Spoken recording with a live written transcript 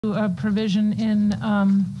a provision in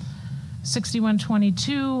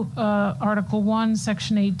 6122, Article 1,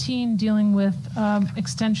 Section 18, dealing with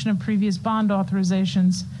extension of previous bond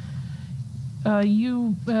authorizations.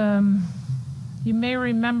 You may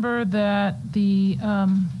remember that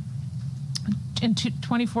in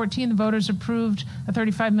 2014, the voters approved a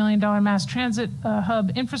 $35 million mass transit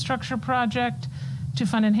hub infrastructure project to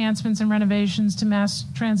fund enhancements and renovations to mass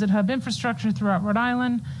transit hub infrastructure throughout Rhode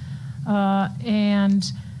Island. And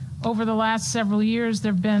over the last several years,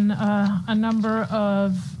 there have been a number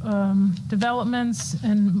of developments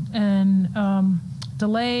and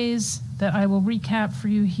delays that I will recap for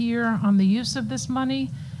you here on the use of this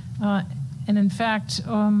money. And in fact,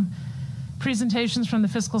 presentations from the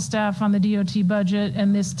fiscal staff on the DOT budget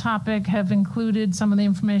and this topic have included some of the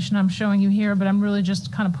information I'm showing you here, but I'm really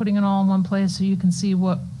just kind of putting it all in one place so you can see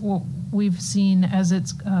what we've seen as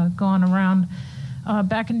it's gone around.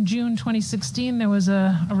 Back in June 2016, there was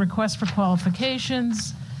a request for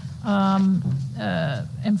qualifications,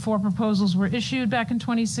 and 4 proposals were issued back in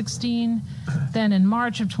 2016. Then in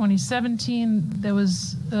March of 2017, there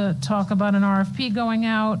was talk about an RFP going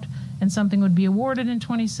out, and something would be awarded in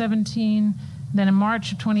 2017. Then in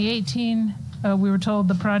March of 2018, we were told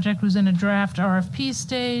the project was in a draft RFP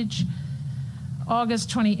stage. August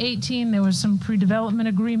 2018, there was some pre-development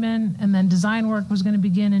agreement, and then design work was going to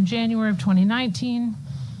begin in January of 2019.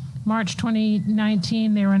 March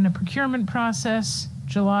 2019, they were in a procurement process.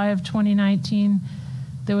 July of 2019,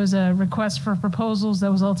 there was a request for proposals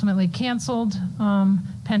that was ultimately canceled,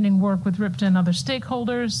 pending work with RIPTA and other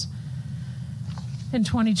stakeholders. In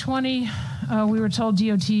 2020, we were told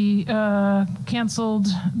DOT canceled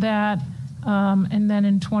that. And then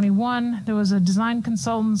in 21, there was a design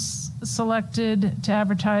consultant selected to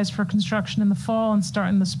advertise for construction in the fall and start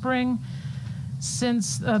in the spring.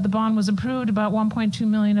 Since the bond was approved, about $1.2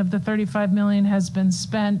 million of the $35 million has been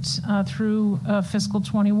spent through fiscal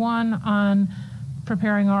 21 on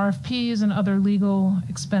preparing RFPs and other legal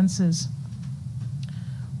expenses.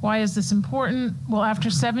 Why is this important? Well, after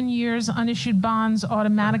 7 years, unissued bonds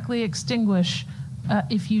automatically extinguish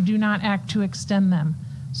if you do not act to extend them.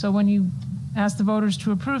 So when you ask the voters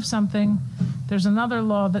to approve something, there's another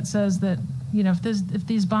law that says that, you know, if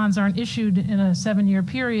these bonds aren't issued in a 7-year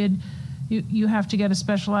period, you have to get a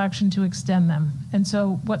special action to extend them. And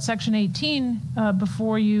so what Section 18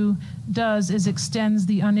 before you does is extends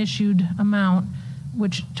the unissued amount,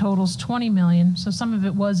 which totals $20 million. So some of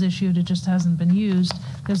it was issued, it just hasn't been used.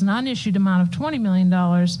 There's an unissued amount of $20 million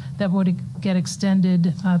that would get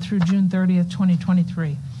extended through June 30th,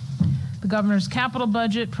 2023. The governor's capital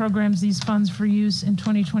budget programs these funds for use in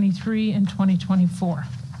 2023 and 2024.